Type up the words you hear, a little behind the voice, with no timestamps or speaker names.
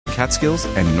Catskills,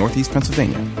 and Northeast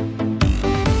Pennsylvania.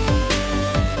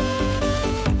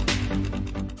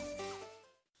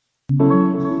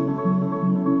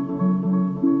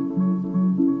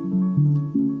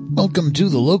 Welcome to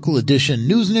the local edition,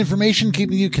 news and information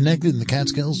keeping you connected in the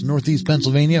Catskills, Northeast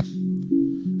Pennsylvania.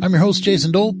 I'm your host,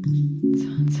 Jason Dole.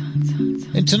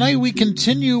 And tonight we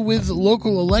continue with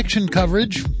local election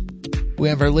coverage. We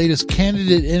have our latest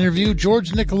candidate interview.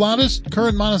 George Nicolatis,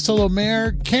 current Monticello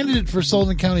mayor, candidate for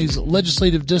Sullivan County's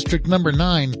Legislative District Number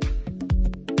 9.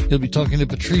 He'll be talking to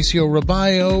Patricio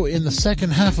Raballo in the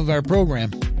second half of our program.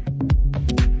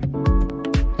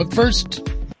 But first,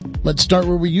 let's start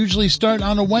where we usually start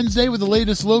on a Wednesday with the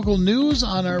latest local news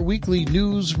on our weekly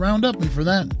news roundup. And for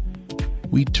that,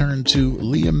 we turn to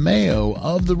Liam Mayo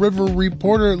of the River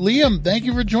Reporter. Liam, thank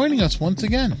you for joining us once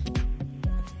again.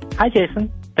 Hi,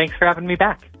 Jason. Thanks for having me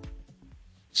back.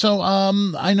 So,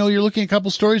 I know you're looking at a couple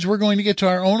stories. We're going to get to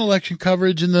our own election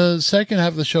coverage in the second half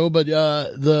of the show, but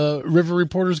the River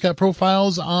Reporter's got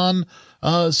profiles on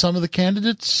some of the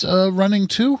candidates running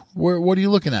too. What are you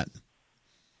looking at?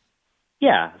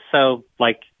 Yeah, so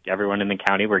like everyone in the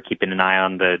county, we're keeping an eye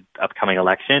on the upcoming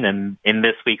election. And in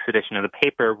this week's edition of the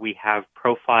paper, we have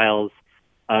profiles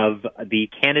of the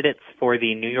candidates for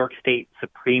the New York State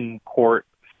Supreme Court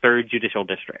 3rd Judicial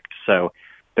District. So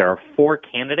there are 4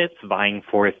 candidates vying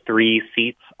for 3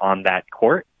 seats on that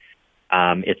court.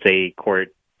 It's a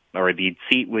court, or the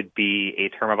seat would be a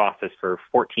term of office for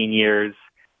 14 years,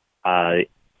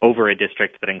 over a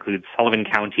district that includes Sullivan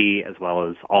County, as well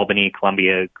as Albany,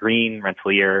 Columbia, Greene,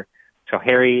 Rensselaer,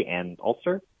 Schoharie, and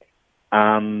Ulster.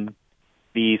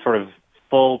 The sort of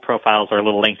full profiles are a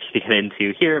little lengthy to get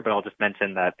into here, but I'll just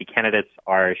mention that the candidates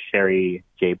are Sherry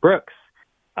J. Brooks,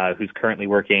 who's currently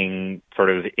working sort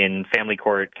of in family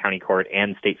court, county court,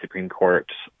 and state Supreme Court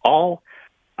all.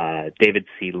 David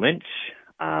C. Lynch,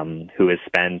 who has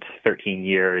spent 13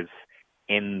 years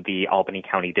in the Albany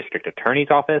County District Attorney's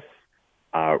Office.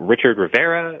 Richard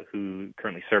Rivera, who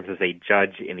currently serves as a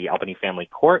judge in the Albany Family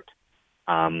Court.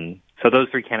 So those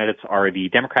 3 candidates are the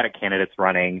Democratic candidates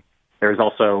running. There's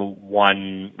also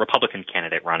one Republican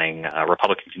candidate running, a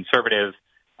Republican conservative,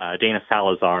 Dana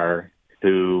Salazar,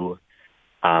 who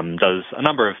does a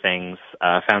number of things.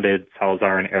 Founded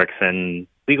Salazar and Erickson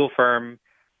legal firm,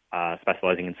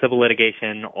 specializing in civil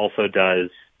litigation, also does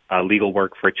legal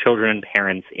work for children and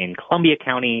parents in Columbia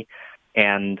County,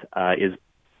 and is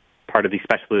part of the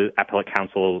Special Appellate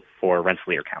Counsel for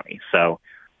Rensselaer County. So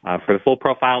for the full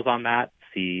profiles on that,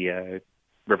 see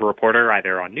River Reporter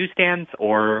either on newsstands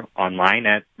or online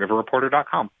at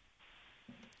riverreporter.com.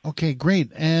 Okay,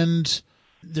 great. And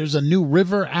there's a new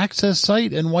river access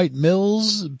site in White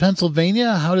Mills,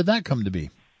 Pennsylvania. How did that come to be?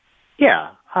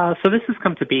 Yeah, so this has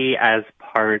come to be as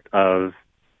part of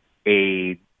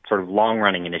a sort of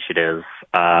long-running initiative.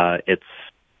 It's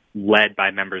led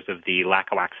by members of the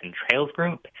Lackawaxen Trails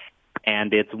Group,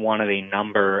 and it's one of a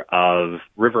number of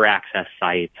river access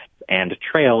sites and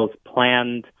trails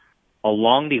planned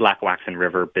along the Lackawaxen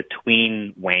River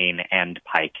between Wayne and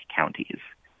Pike counties.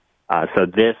 So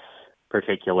this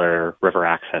particular river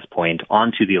access point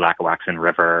onto the Lackawaxen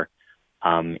River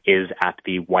is at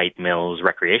the White Mills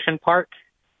Recreation Park,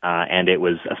 and it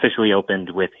was officially opened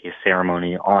with a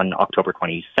ceremony on October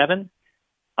 27.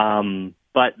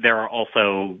 But there are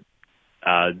also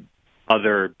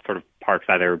other sort of parks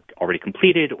either already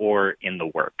completed or in the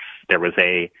works. There was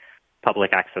a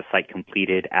public access site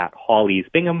completed at Hawley's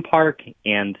Bingham Park,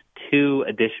 and 2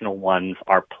 additional ones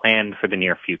are planned for the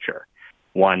near future.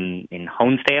 One in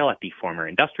Honesdale at the former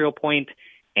Industrial Point,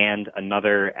 and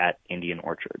another at Indian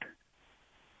Orchard.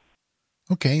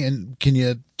 Okay, and can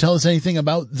you tell us anything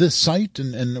about this site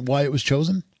and why it was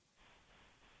chosen?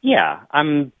 Yeah,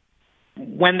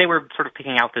 when they were sort of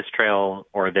picking out this trail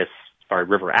or this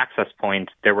river access point,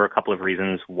 there were a couple of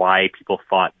reasons why people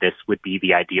thought this would be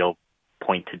the ideal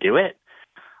point to do it.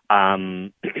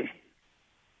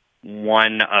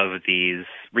 One of these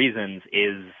reasons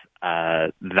is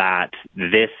that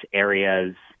this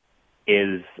area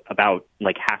is about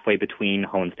like halfway between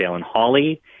Honesdale and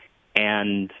Hawley,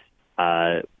 and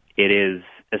it is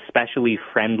especially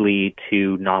friendly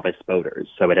to novice boaters.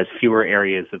 So it has fewer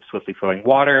areas of swiftly flowing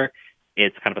water.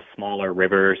 It's kind of a smaller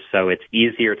river, so it's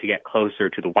easier to get closer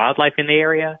to the wildlife in the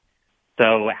area.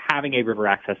 So having a river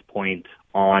access point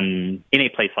in a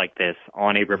place like this,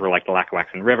 on a river like the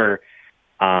Lackawaxen River,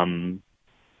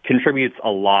 contributes a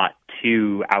lot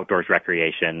to outdoors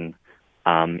recreation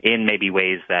in maybe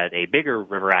ways that a bigger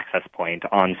river access point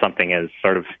on something as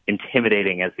sort of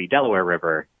intimidating as the Delaware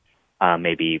River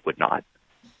maybe would not.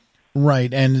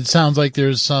 Right, and it sounds like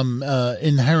there's some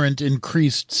inherent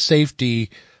increased safety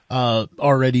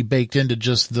already baked into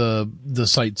just the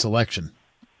site selection.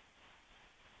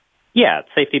 Yeah,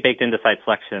 safety baked into site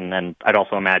selection, and I'd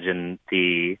also imagine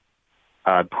the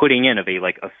putting in of a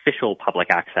official public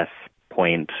access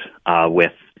point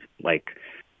with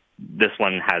this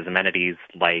one has amenities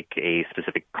like a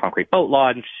specific concrete boat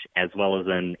launch as well as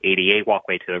an ADA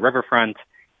walkway to the riverfront.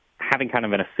 Having kind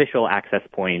of an official access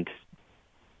point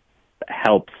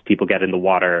helps people get in the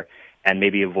water and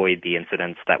maybe avoid the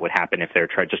incidents that would happen if they're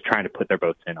just trying to put their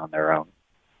boats in on their own.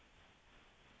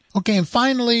 Okay, and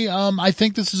finally, I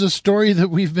think this is a story that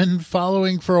we've been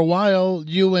following for a while.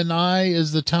 You and I,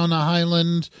 as the town of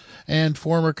Highland, and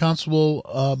former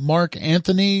Constable Mark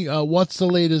Anthony. What's the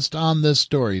latest on this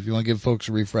story, if you want to give folks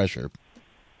a refresher?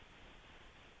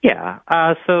 Yeah,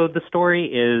 so the story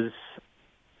is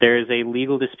there's a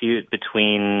legal dispute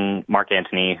between Mark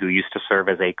Anthony, who used to serve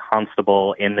as a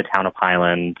constable in the town of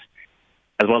Highland,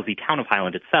 as well as the town of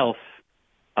Highland itself,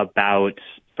 about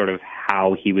sort of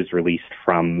how he was released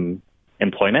from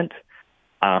employment.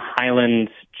 Highland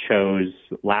chose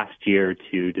last year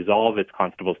to dissolve its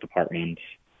constable's department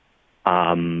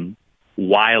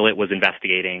while it was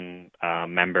investigating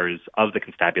members of the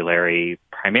constabulary,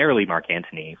 primarily Mark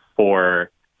Anthony,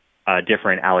 for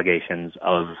different allegations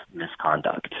of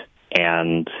misconduct.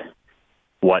 And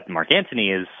what Mark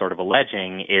Anthony is sort of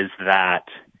alleging is that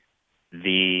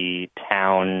the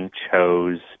town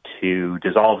chose to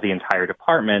dissolve the entire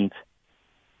department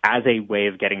as a way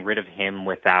of getting rid of him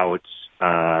without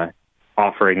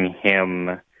offering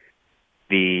him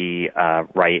the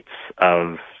rights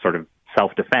of sort of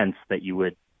self-defense that you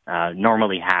would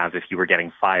normally have if you were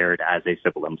getting fired as a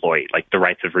civil employee, like the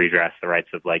rights of redress, the rights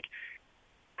of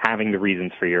having the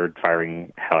reasons for your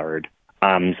firing heard.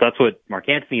 So that's what Mark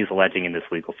Anthony is alleging in this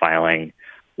legal filing.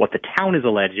 What the town is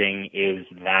alleging is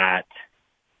that,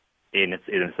 in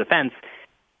its defense,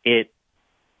 it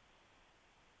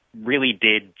really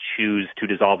did choose to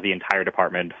dissolve the entire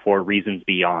department for reasons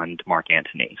beyond Mark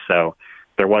Anthony. So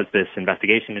there was this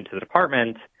investigation into the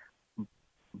department,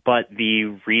 but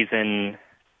the reason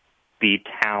the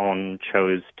town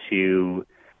chose to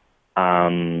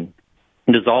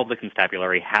dissolve the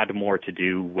constabulary had more to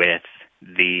do with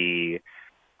the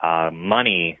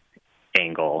money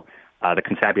angle. The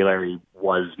constabulary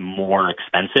was more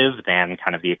expensive than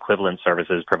kind of the equivalent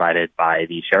services provided by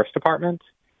the sheriff's department.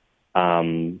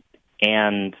 And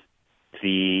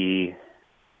the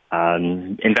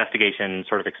investigation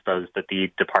sort of exposed that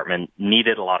the department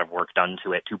needed a lot of work done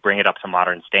to it to bring it up to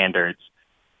modern standards,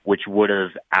 which would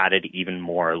have added even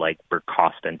more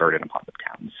cost and burden upon the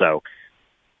town. So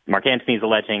Mark Anthony is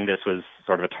alleging this was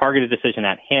sort of a targeted decision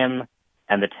at him,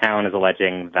 and the town is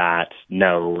alleging that,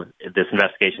 no, this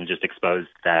investigation just exposed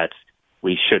that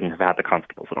we shouldn't have had the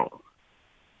constables at all.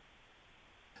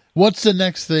 What's the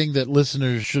next thing that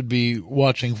listeners should be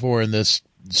watching for in this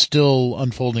still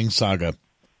unfolding saga?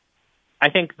 I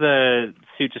think the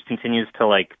suit just continues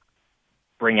to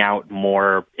bring out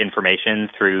more information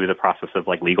through the process of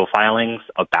legal filings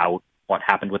about what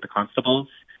happened with the constables,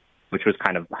 which was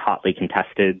kind of hotly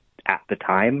contested at the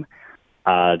time.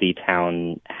 The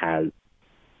town has,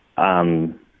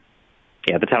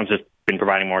 the town's just been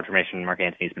providing more information. Mark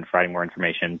Anthony's been providing more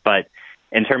information. But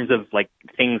in terms of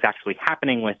things actually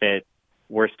happening with it,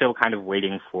 we're still kind of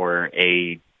waiting for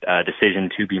a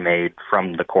decision to be made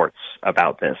from the courts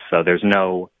about this. So there's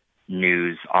no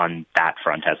news on that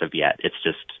front as of yet. It's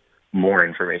just more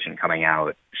information coming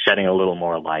out, shedding a little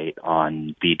more light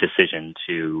on the decision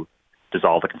to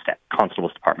dissolve the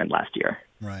constable's department last year.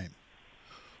 Right.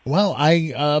 Well,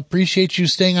 I appreciate you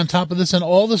staying on top of this and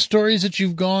all the stories that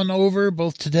you've gone over,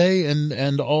 both today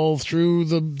and all through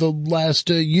the last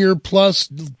year plus,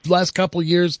 last couple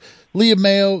years. Leah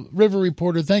Mayo, River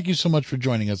Reporter, thank you so much for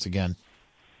joining us again.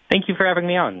 Thank you for having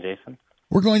me on, Jason.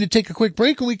 We're going to take a quick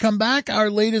break. When we come back, our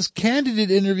latest candidate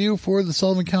interview for the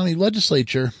Sullivan County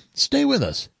Legislature. Stay with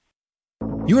us.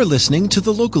 You're listening to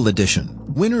The Local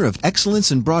Edition, winner of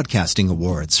Excellence in Broadcasting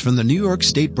Awards from the New York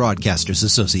State Broadcasters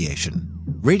Association.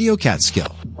 Radio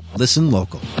Catskill. Listen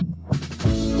local.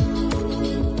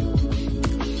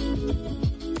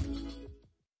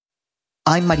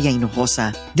 I'm Maria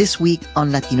Hinojosa. This week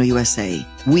on Latino USA,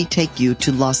 we take you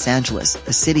to Los Angeles,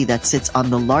 a city that sits on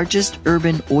the largest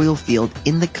urban oil field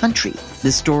in the country.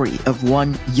 The story of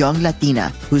one young Latina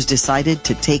who's decided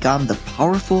to take on the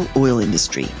powerful oil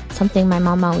industry. Something my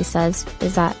mom always says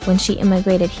is that when she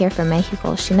immigrated here from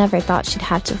Mexico, she never thought she'd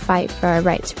have to fight for our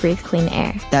right to breathe clean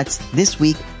air. That's this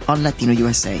week on Latino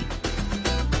USA.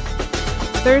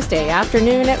 Thursday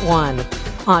afternoon at 1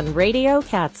 on Radio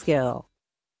Catskill.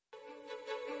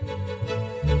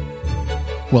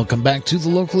 Welcome back to the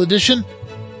Local Edition.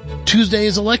 Tuesday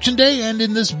is election day, and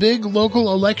in this big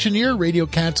local election year, Radio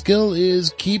Catskill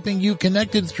is keeping you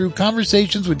connected through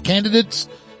conversations with candidates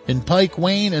in Pike,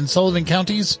 Wayne, and Sullivan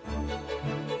counties.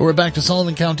 We're back to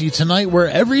Sullivan County tonight, where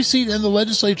every seat in the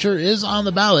legislature is on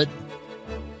the ballot.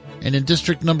 And in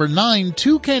District Number 9,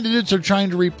 2 candidates are trying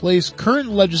to replace current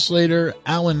legislator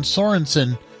Alan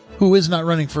Sorensen, who is not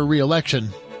running for re-election.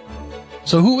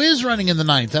 So who is running in the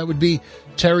 9th? That would be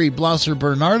Terry Blosser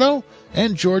Bernardo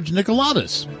and George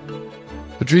Nicolatas.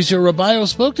 Patricio Roballo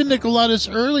spoke to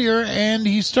Nicolatas earlier, and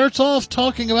he starts off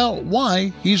talking about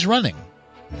why he's running.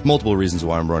 Multiple reasons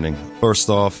why I'm running. First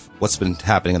off, what's been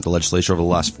happening at the legislature over the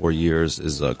last 4 years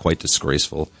is quite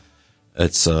disgraceful.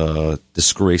 It's a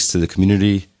disgrace to the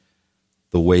community,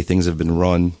 the way things have been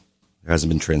run. There hasn't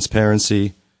been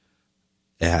transparency.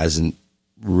 It hasn't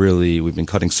really, we've been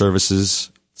cutting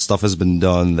services. Stuff has been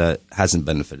done that hasn't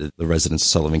benefited the residents of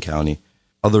Sullivan County.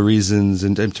 Other reasons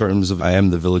in terms of I am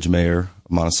the village mayor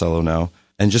of Monticello now,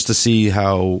 and just to see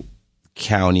how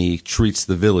county treats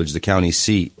the village, the county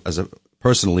seat,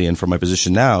 personally, and from my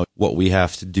position now, what we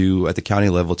have to do at the county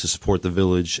level to support the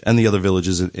village and the other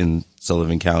villages in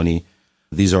Sullivan County.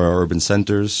 These are our urban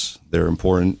centers. They're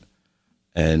important.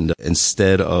 And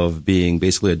instead of being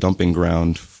basically a dumping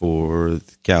ground for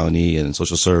the county and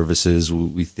social services,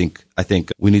 I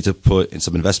think we need to put in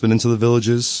some investment into the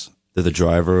villages. They're the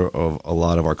driver of a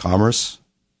lot of our commerce.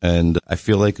 And I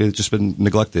feel like it's just been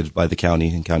neglected by the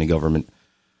county and county government.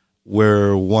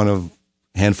 We're one of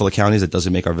a handful of counties that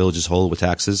doesn't make our villages whole with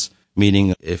taxes,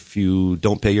 meaning if you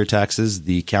don't pay your taxes,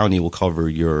 the county will cover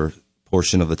your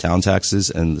portion of the town taxes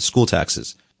and the school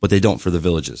taxes, but they don't for the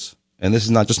villages. And this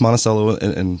is not just Monticello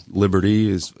and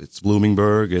Liberty, it's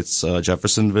Bloomingburg, it's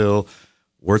Jeffersonville,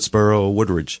 Wurtsboro,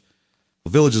 Woodridge.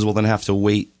 Villages will then have to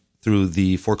wait through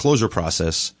the foreclosure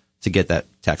process to get that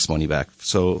tax money back.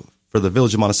 So for the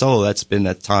village of Monticello, that's been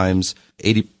at times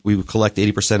we would collect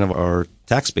 80% of our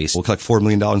tax base. We'll collect $4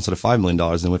 million instead of $5 million,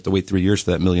 and we have to wait 3 years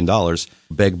for that $1 million.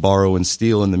 Beg, borrow, and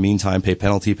steal in the meantime, pay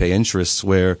penalty, pay interests,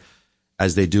 where,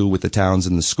 as they do with the towns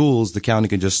and the schools, the county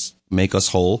can just make us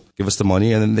whole, give us the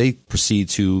money, and then they proceed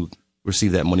to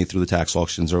receive that money through the tax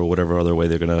auctions or whatever other way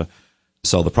they're going to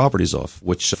sell the properties off,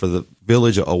 which for the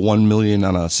village, a $1 million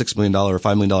on a $6 million or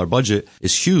 $5 million budget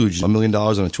is huge. $1 million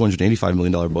on a $285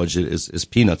 million budget is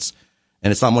peanuts.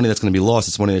 And it's not money that's going to be lost.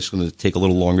 It's money that's going to take a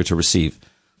little longer to receive.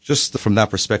 Just from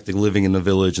that perspective, living in the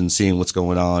village and seeing what's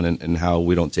going on and how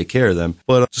we don't take care of them.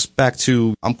 But just back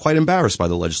to, I'm quite embarrassed by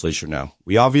the legislature now.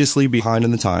 We obviously behind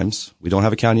in the times. We don't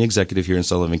have a county executive here in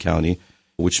Sullivan County,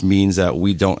 which means that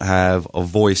we don't have a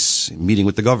voice meeting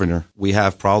with the governor. We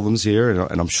have problems here,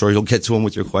 and I'm sure you'll get to them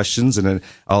with your questions, and then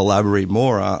I'll elaborate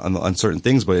more on certain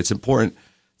things. But it's important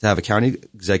to have a county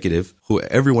executive who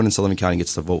everyone in Sullivan County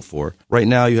gets to vote for. Right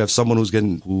now, you have someone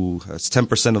who has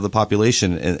 10% of the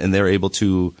population, and they're able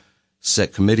to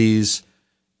set committees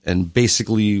and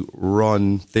basically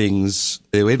run things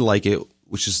the way they like it,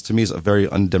 which is, to me, is very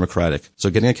undemocratic. So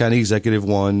getting a county executive,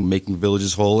 making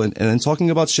villages whole, and then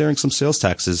talking about sharing some sales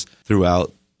taxes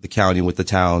throughout the county with the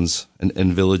towns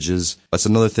and villages. That's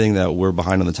another thing that we're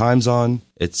behind on the times on.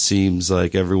 It seems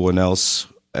like everyone else,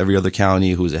 every other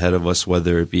county who's ahead of us,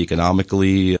 whether it be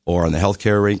economically or on the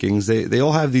healthcare rankings, they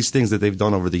all have these things that they've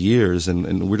done over the years,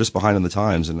 and we're just behind on the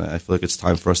times, and I feel like it's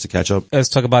time for us to catch up. Let's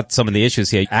talk about some of the issues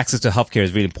here. Access to healthcare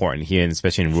is really important here, and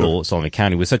especially in rural Sullivan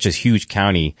County. We're such a huge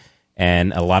county,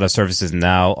 and a lot of services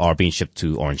now are being shipped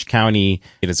to Orange County.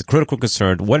 It is a critical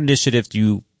concern. What initiatives do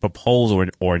you propose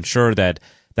or ensure that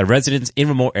the residents in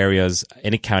remote areas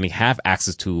in a county have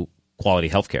access to quality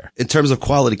healthcare? In terms of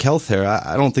quality healthcare,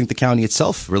 I don't think the county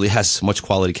itself really has much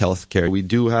quality healthcare. We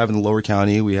do have in the lower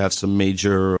county, we have some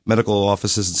major medical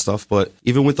offices and stuff, but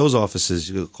even with those offices,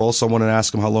 you call someone and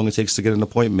ask them how long it takes to get an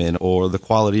appointment or the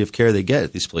quality of care they get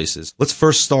at these places. Let's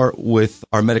first start with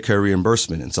our Medicare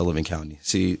reimbursement in Sullivan County.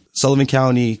 See, Sullivan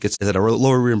County gets at a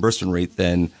lower reimbursement rate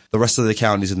than the rest of the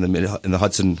counties in the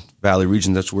Hudson Valley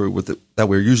region that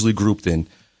we're usually grouped in.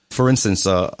 For instance,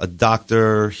 a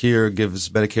doctor here gives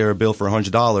Medicare a bill for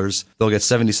 $100. They'll get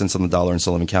 70 cents on the dollar in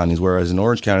Sullivan County, whereas in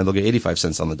Orange County, they'll get 85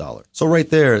 cents on the dollar. So right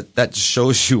there, that just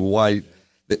shows you why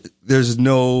there's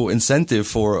no incentive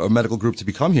for a medical group to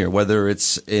become here, whether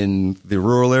it's in the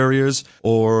rural areas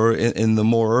or in the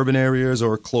more urban areas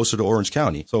or closer to Orange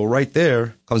County. So right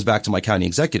there comes back to my county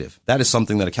executive. That is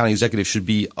something that a county executive should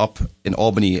be up in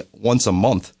Albany once a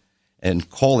month and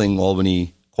calling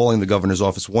the governor's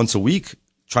office once a week,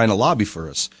 trying to lobby for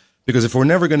us. Because if we're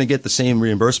never going to get the same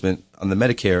reimbursement on the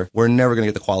Medicare, we're never going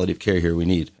to get the quality of care here we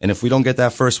need. And if we don't get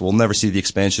that first, we'll never see the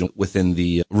expansion within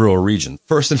the rural region.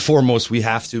 First and foremost, we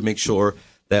have to make sure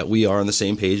that we are on the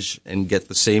same page and get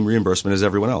the same reimbursement as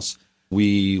everyone else.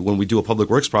 When we do a public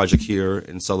works project here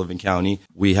in Sullivan County,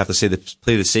 we have to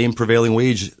pay the same prevailing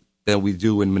wage that we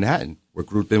do in Manhattan. We're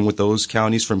grouped in with those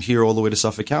counties from here all the way to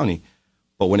Suffolk County.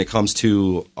 But when it comes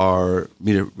to our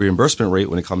reimbursement rate,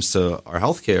 when it comes to our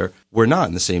health care, we're not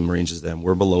in the same range as them.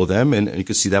 We're below them, and you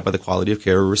can see that by the quality of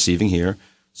care we're receiving here.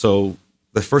 So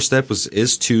the first step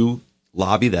is to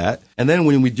lobby that. And then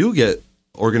when we do get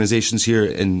organizations here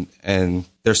and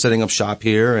they're setting up shop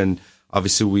here, and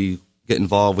obviously we get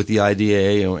involved with the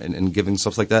IDA and giving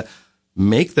stuff like that,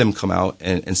 make them come out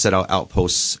and set out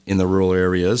outposts in the rural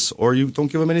areas, or you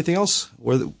don't give them anything else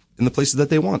in the places that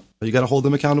they want. You got to hold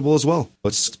them accountable as well.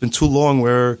 It's been too long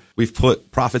where we've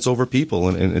put profits over people,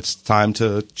 and it's time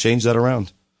to change that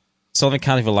around. Sullivan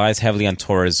County relies heavily on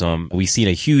tourism. We've seen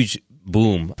a huge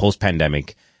boom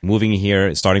post-pandemic, moving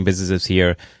here, starting businesses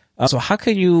here. So how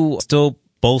can you still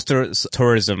bolster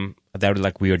tourism that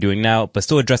like we are doing now, but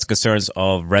still address the concerns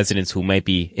of residents who might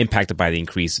be impacted by the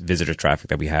increased visitor traffic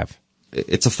that we have?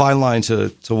 It's a fine line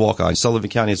to walk on. Sullivan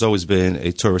County has always been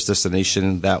a tourist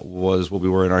destination. That was what we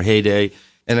were in our heyday,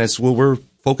 and that's what we're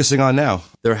focusing on now.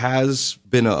 There has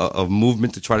been a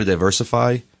movement to try to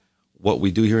diversify what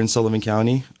we do here in Sullivan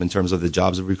County in terms of the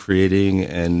jobs that we're creating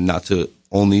and not to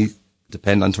only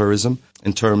depend on tourism.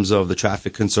 In terms of the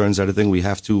traffic concerns, everything, we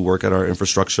have to work at our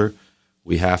infrastructure.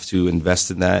 We have to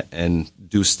invest in that and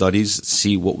do studies,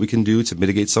 see what we can do to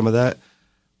mitigate some of that.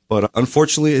 But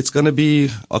unfortunately, it's going to be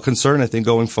a concern, I think,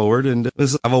 going forward. And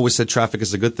I've always said traffic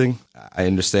is a good thing. I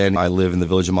understand I live in the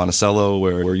village of Monticello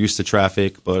where we're used to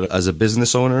traffic. But as a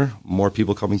business owner, more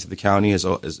people coming to the county is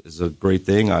a great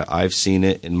thing. I've seen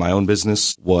it in my own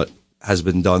business, what has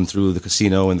been done through the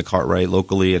casino and the Cartwright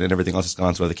locally and everything else that's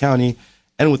gone through the county.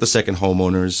 And with the second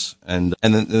homeowners and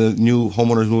the new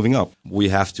homeowners moving up, we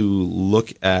have to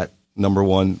look at, number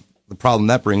one, the problem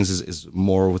that brings is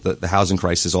more with the housing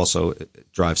crisis also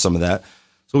drives some of that.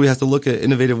 So we have to look at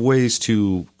innovative ways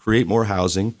to create more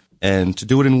housing and to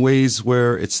do it in ways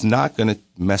where it's not going to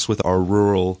mess with our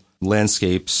rural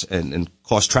landscapes and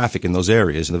cause traffic in those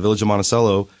areas. And the village of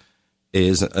Monticello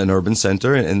is an urban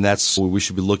center, and that's where we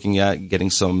should be looking at getting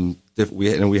some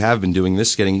we have been doing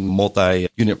this, getting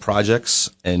multi-unit projects,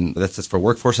 and that's for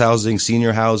workforce housing,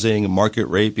 senior housing, market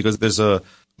rate, because there's a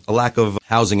lack of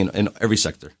housing in every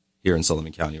sector here in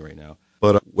Sullivan County right now.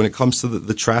 But when it comes to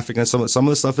the traffic and some of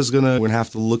the stuff we're going to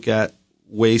have to look at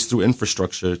ways through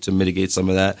infrastructure to mitigate some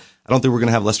of that. I don't think we're going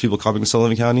to have less people coming to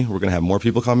Sullivan County. We're going to have more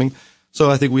people coming.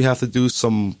 So I think we have to do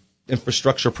some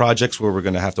infrastructure projects where we're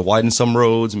going to have to widen some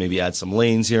roads, maybe add some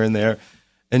lanes here and there,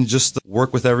 and just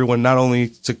work with everyone, not only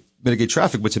to mitigate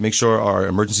traffic, but to make sure our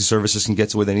emergency services can get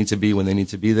to where they need to be when they need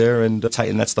to be there, and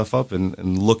tighten that stuff up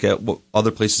and look at what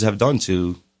other places have done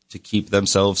to keep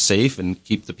themselves safe and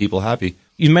keep the people happy.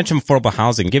 You mentioned affordable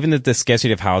housing. Given the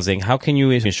scarcity of housing, how can you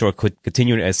ensure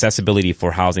continued accessibility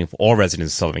for housing for all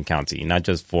residents of Sullivan County, not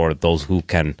just for those who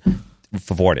can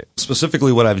afford it?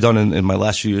 Specifically, what I've done in my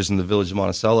last few years in the village of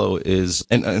Monticello is,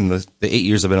 and in the 8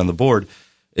 years I've been on the board,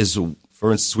 is,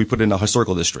 for instance, we put in a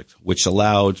historical district, which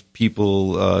allowed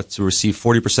people to receive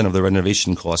 40% of their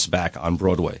renovation costs back on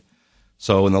Broadway.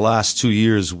 So in the last 2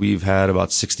 years, we've had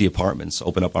about 60 apartments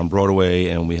open up on Broadway,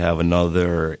 and we have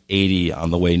another 80 on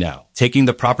the way now. Taking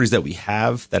the properties that we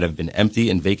have that have been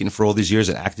empty and vacant for all these years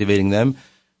and activating them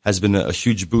has been a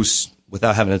huge boost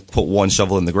without having to put one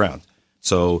shovel in the ground.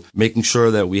 So making sure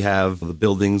that we have the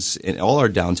buildings in all our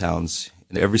downtowns,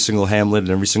 in every single hamlet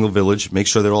and every single village, make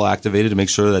sure they're all activated, to make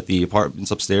sure that the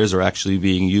apartments upstairs are actually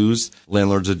being used.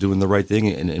 Landlords are doing the right thing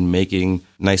and making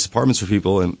nice apartments for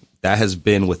people, and that has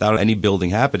been without any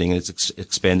building happening. It's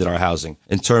expanded our housing.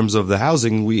 In terms of the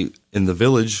housing, in the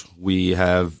village, we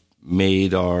have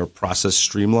made our process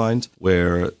streamlined,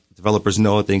 where developers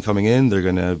know that they're coming in, they're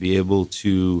going to be able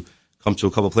to come to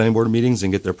a couple of planning board meetings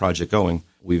and get their project going.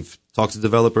 We've talked to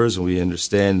developers, and we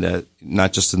understand that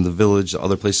not just in the village,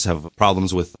 other places have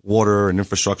problems with water and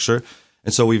infrastructure.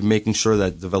 And so we're making sure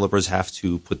that developers have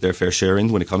to put their fair share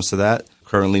in when it comes to that.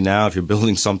 Currently now, if you're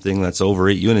building something that's over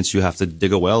 8 units, you have to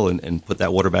dig a well and put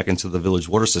that water back into the village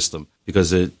water system,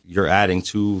 because you're adding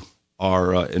to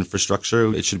our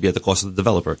infrastructure. It should be at the cost of the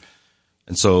developer.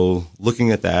 And so looking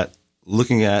at that,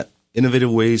 looking at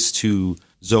innovative ways to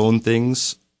zone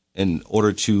things in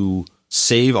order to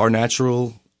save our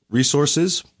natural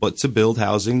resources, but to build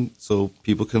housing so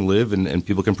people can live and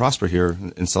people can prosper here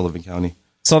in Sullivan County.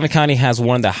 Sullivan County has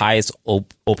one of the highest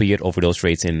opiate overdose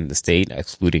rates in the state,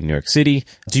 excluding New York City.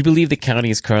 Do you believe the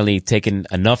county is currently taking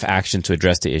enough action to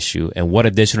address the issue? And what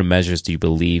additional measures do you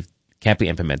believe can be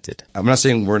implemented? I'm not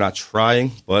saying we're not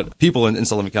trying, but people in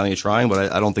Sullivan County are trying,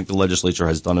 but I don't think the legislature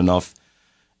has done enough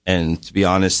And to be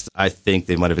honest, I think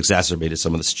they might have exacerbated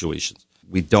some of the situations.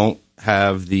 We don't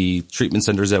have the treatment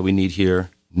centers that we need here,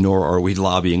 nor are we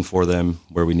lobbying for them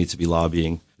where we need to be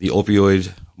lobbying. The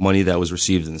opioid money that was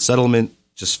received in the settlement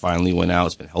just finally went out.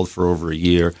 It's been held for over a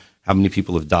year. How many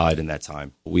people have died in that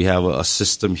time? We have a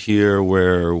system here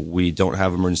where we don't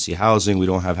have emergency housing. We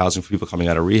don't have housing for people coming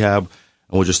out of rehab.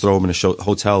 And we'll just throw them in a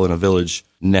hotel in a village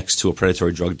next to a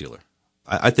predatory drug dealer.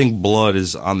 I think blood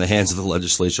is on the hands of the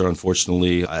legislature,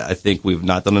 unfortunately. I think we've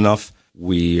not done enough.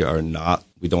 We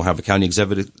don't have a county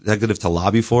executive to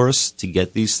lobby for us to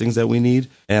get these things that we need.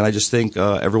 And I just think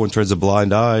everyone turns a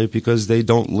blind eye because they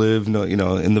don't live,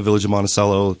 in the village of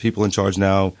Monticello. People in charge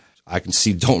now, I can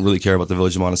see, don't really care about the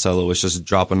village of Monticello. It's just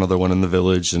drop another one in the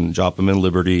village and drop them in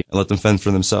Liberty and let them fend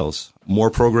for themselves. More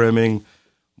programming,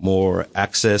 more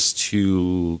access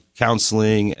to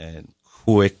counseling and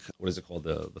quick,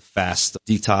 the fast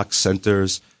detox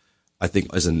centers, I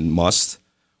think is a must.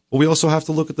 But we also have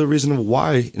to look at the reason of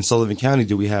why in Sullivan County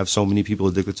do we have so many people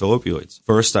addicted to opioids.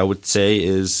 First, I would say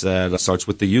is that it starts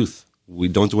with the youth. We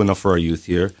don't do enough for our youth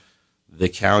here. The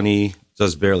county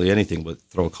does barely anything but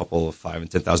throw a couple of $5,000 and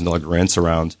 $10,000 grants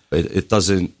around. It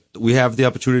doesn't. We have the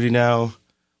opportunity now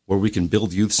where we can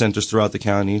build youth centers throughout the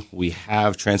county. We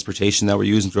have transportation that we're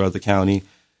using throughout the county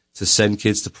to send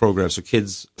kids to programs. So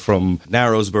kids from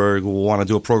Narrowsburg will want to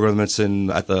do a program that's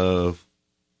at the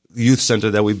youth center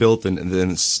that we built in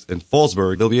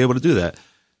Fallsburg. They'll be able to do that.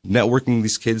 Networking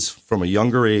these kids from a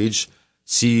younger age,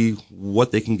 see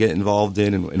what they can get involved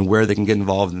in and where they can get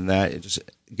involved in that. Just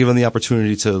give them the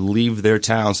opportunity to leave their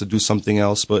towns to do something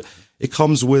else. But it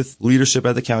comes with leadership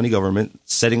at the county government,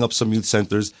 setting up some youth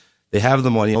centers. They have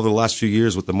the money over the last few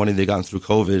years with the money they gotten through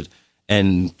COVID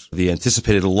and the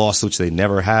anticipated loss, which they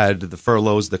never had, the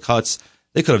furloughs, the cuts.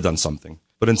 They could have done something.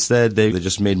 But instead, they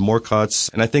just made more cuts.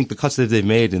 And I think the cuts that they've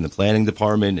made in the planning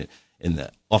department, in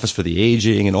the Office for the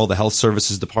Aging, and all the health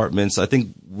services departments, I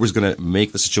think was going to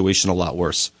make the situation a lot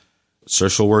worse.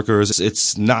 Social workers,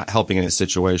 it's not helping in this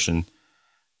situation.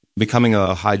 Becoming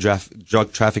a high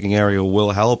drug trafficking area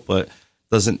will help, but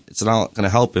it's not going to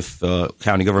help if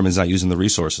county government is not using the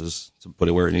resources to put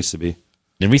it where it needs to be.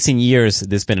 In recent years,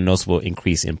 there's been a noticeable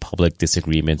increase in public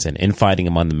disagreements and infighting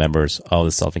among the members of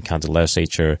the Sullivan County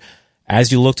Legislature.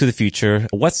 As you look to the future,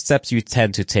 what steps do you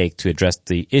tend to take to address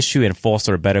the issue and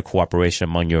foster better cooperation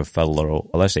among your fellow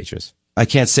legislatures? I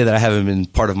can't say that I haven't been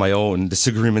part of my own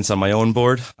disagreements on my own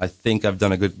board. I think I've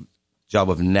done a good job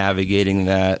of navigating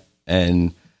that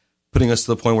and putting us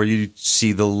to the point where you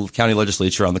see the county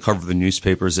legislature on the cover of the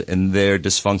newspapers and their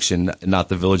dysfunction, not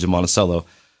the village of Monticello.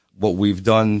 What we've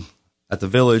done at the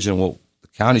village and what the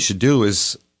county should do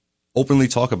is openly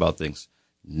talk about things,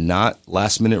 not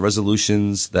last-minute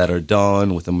resolutions that are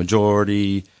done with a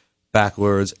majority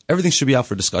backwards. Everything should be out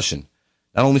for discussion,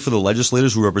 not only for the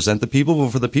legislators who represent the people,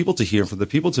 but for the people to hear, for the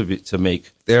people to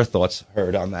make their thoughts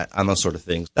heard on those sort of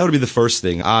things. That would be the first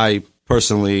thing. I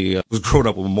personally was grown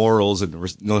up with morals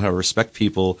and know how to respect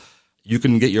people. You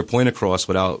can get your point across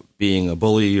without being a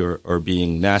bully or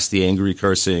being nasty, angry,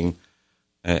 cursing.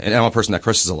 And I'm a person that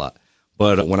curses a lot.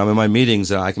 But when I'm in my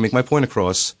meetings, I can make my point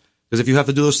across. Because if you have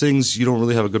to do those things, you don't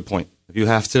really have a good point. If you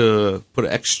have to put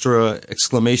an extra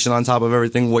exclamation on top of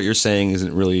everything, what you're saying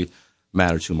isn't really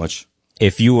matter too much.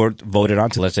 If you were voted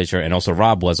onto the legislature, and also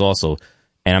Rob was also,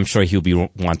 and I'm sure he'll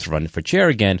want to run for chair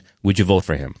again, would you vote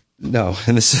for him? No,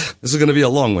 and this is going to be a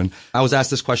long one. I was asked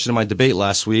this question in my debate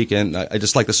last week, and I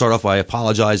just like to start off by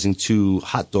apologizing to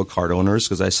hot dog cart owners,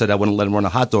 because I said I wouldn't let them run a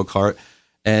hot dog cart.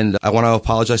 And I want to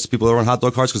apologize to people who run hot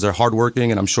dog carts because they're hardworking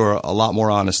and I'm sure a lot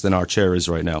more honest than our chair is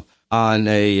right now. On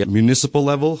a municipal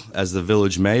level, as the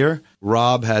village mayor,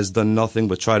 Rob has done nothing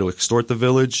but try to extort the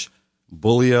village,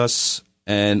 bully us,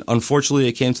 and unfortunately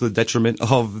it came to the detriment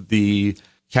of the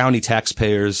county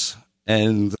taxpayers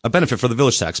and a benefit for the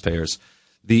village taxpayers.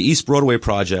 The East Broadway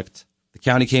project, the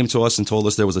county came to us and told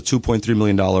us there was a $2.3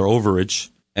 million overage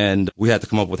and we had to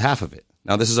come up with half of it.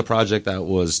 Now, this is a project that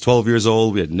was 12 years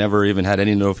old. We had never even had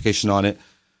any notification on it,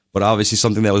 but obviously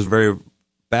something that was very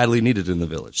badly needed in the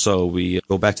village. So we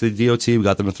go back to the DOT. We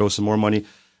got them to throw some more money.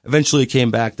 Eventually, it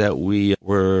came back that we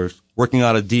were working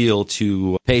out a deal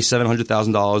to pay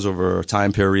 $700,000 over a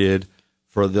time period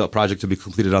for the project to be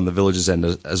completed on the village's end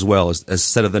as well, as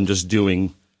instead of them just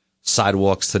doing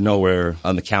sidewalks to nowhere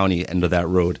on the county end of that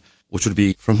road, which would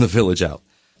be from the village out.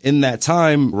 In that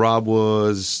time, Rob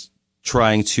was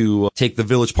trying to take the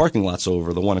village parking lots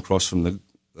over, the one across from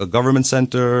the government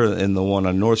center and the one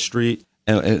on North Street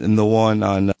and the one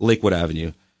on Lakewood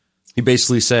Avenue. He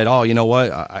basically said, oh, you know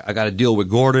what? I got a deal with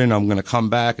Gordon. I'm going to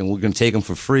come back and we're going to take them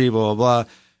for free, blah, blah,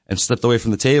 blah. and stepped away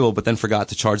from the table, but then forgot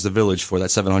to charge the village for that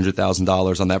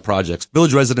 $700,000 on that project.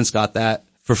 Village residents got that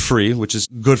for free, which is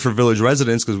good for village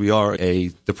residents because we are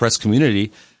a depressed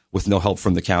community with no help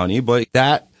from the county. But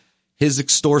his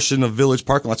extortion of village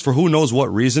parking lots for who knows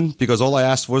what reason, because all I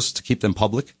asked was to keep them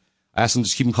public. I asked him to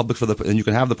just keep them public and you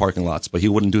can have the parking lots, but he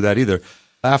wouldn't do that either.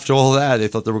 After all that, they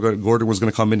thought Gordon was going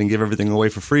to come in and give everything away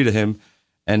for free to him.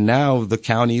 And now the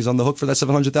county is on the hook for that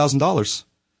 $700,000.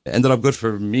 It ended up good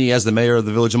for me as the mayor of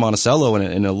the village of Monticello,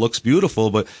 and it looks beautiful,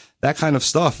 but that kind of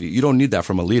stuff, you don't need that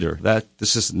from a leader.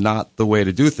 This is not the way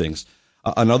to do things.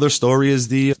 Another story is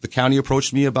the county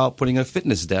approached me about putting a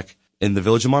fitness deck in the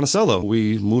village of Monticello.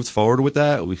 We moved forward with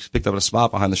that. We picked up a spot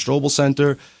behind the Strobel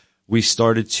Center. We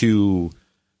started to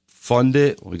fund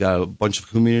it. We got a bunch of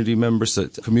community members,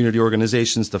 community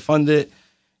organizations to fund it.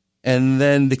 And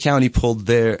then the county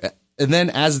and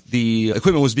then as the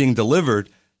equipment was being delivered,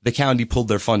 the county pulled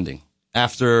their funding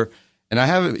and I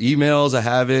have emails, I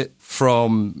have it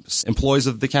from employees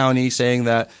of the county saying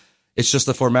that it's just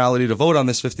a formality to vote on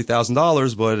this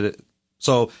 $50,000,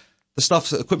 so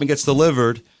the equipment gets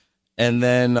delivered and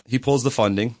then he pulls the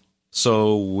funding.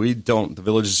 So the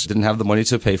village didn't have the money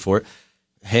to pay for it.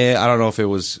 Hey, I don't know if it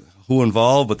was who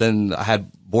involved, but then I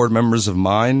had board members of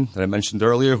mine that I mentioned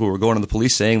earlier who were going to the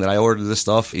police saying that I ordered this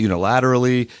stuff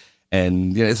unilaterally.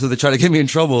 And, so they try to get me in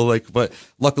trouble, but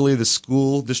luckily the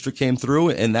school district came through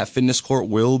and that fitness court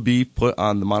will be put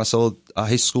on the Monticello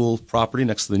High School property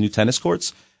next to the new tennis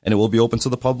courts, and it will be open to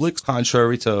the public.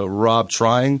 Contrary to Rob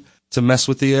trying to mess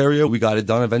with the area, we got it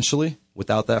done eventually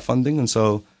without that funding. And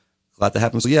so glad that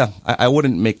happened. So yeah, I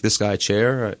wouldn't make this guy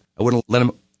chair. I wouldn't let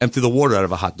him empty the water out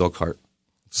of a hot dog cart.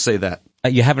 Say that.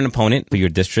 You have an opponent for your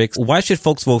district. Why should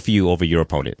folks vote for you over your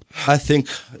opponent? I think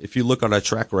if you look on our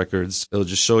track records, it'll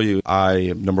just show you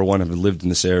number one, have lived in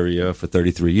this area for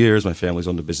 33 years. My family's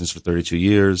owned the business for 32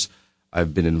 years.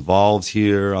 I've been involved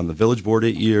here on the village board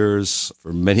 8 years,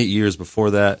 for many years before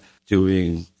that,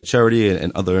 doing charity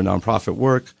and other nonprofit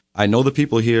work. I know the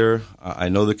people here. I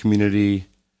know the community.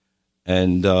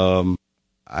 And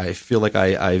I feel like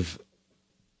I've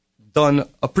done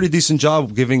a pretty decent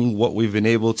job giving what we've been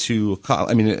able to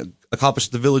accomplish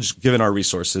the village given our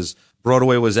resources.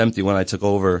 Broadway was empty when I took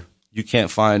over. You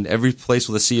can't find every place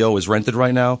with a CO is rented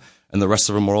right now, and the rest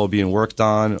of them are all being worked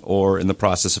on or in the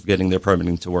process of getting their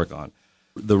permitting to work on.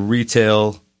 The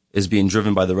retail is being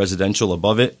driven by the residential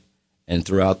above it and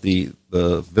throughout the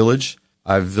village.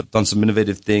 I've done some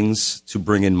innovative things to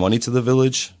bring in money to the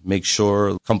village, make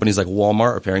sure companies like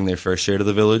Walmart are paying their fair share to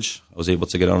the village. I was able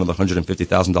to get another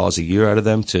 $150,000 a year out of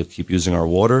them to keep using our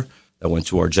water. That went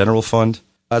to our general fund.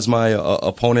 As my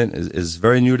opponent is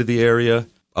very new to the area,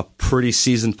 a pretty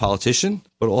seasoned politician,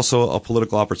 but also a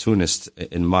political opportunist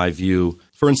in my view.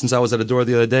 For instance, I was at a door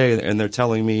the other day and they're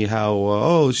telling me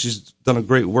how, she's done a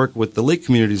great work with the lake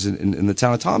communities in the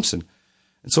town of Thompson.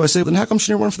 And so I say, then how come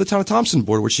she didn't run for the town of Thompson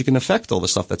board where she can affect all the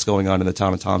stuff that's going on in the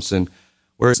town of Thompson?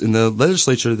 Whereas in the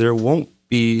legislature, there won't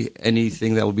be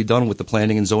anything that will be done with the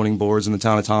planning and zoning boards in the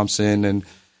town of Thompson. And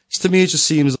to me, it just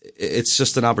seems it's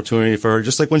just an opportunity for her.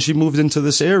 Just like when she moved into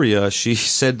this area, she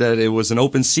said that it was an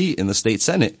open seat in the state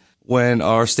Senate when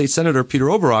our state senator, Peter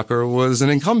Oberacher, was an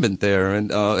incumbent there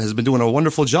and has been doing a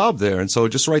wonderful job there. And so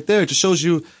just right there, it just shows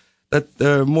you that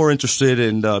they're more interested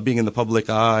in being in the public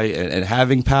eye and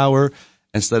having power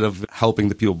instead of helping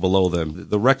the people below them.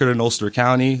 The record in Ulster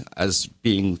County as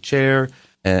being chair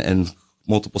and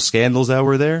multiple scandals that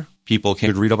were there, people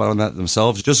can read about that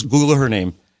themselves. Just Google her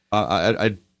name.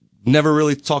 I never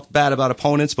really talked bad about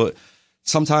opponents, but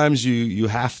sometimes you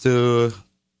have to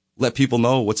let people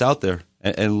know what's out there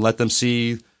and let them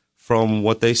see from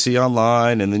what they see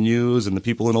online and the news and the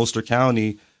people in Ulster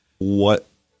County what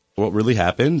really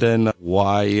happened and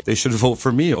why they should vote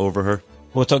for me over her.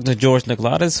 We'll talk to George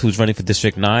Nicolaides, who's running for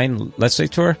District 9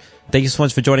 legislature. Thank you so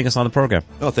much for joining us on the program.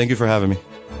 Oh, thank you for having me.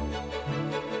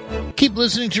 Keep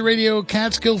listening to Radio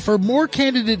Catskill for more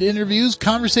candidate interviews,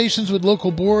 conversations with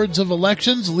local boards of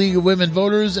elections, League of Women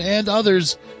Voters, and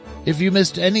others. If you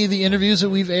missed any of the interviews that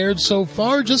we've aired so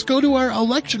far, just go to our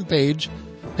election page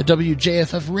at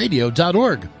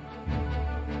wjffradio.org.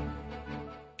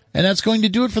 And that's going to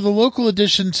do it for the local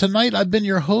edition tonight. I've been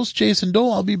your host, Jason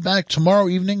Dole. I'll be back tomorrow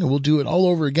evening, and we'll do it all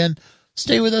over again.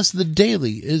 Stay with us. The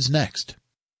Daily is next.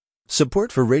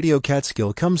 Support for Radio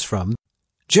Catskill comes from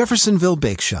Jeffersonville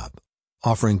Bake Shop,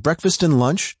 offering breakfast and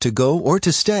lunch to go or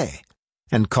to stay,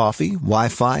 and coffee,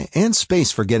 Wi-Fi, and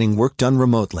space for getting work done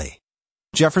remotely.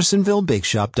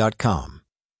 JeffersonvilleBakeShop.com.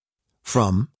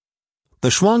 From the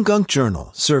Shawangunk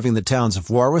Journal, serving the towns of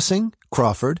Warwassing,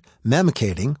 Crawford,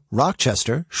 Mamakating,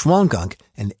 Rochester, Shawangunk,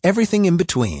 and everything in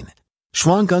between.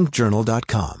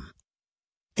 ShawangunkJournal.com.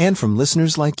 And from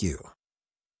listeners like you.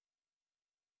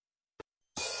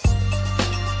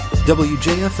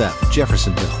 WJFF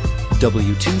Jeffersonville,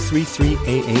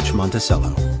 W233AH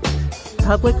Monticello.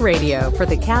 Public radio for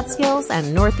the Catskills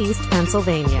and Northeast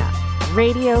Pennsylvania.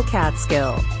 Radio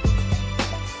Catskill.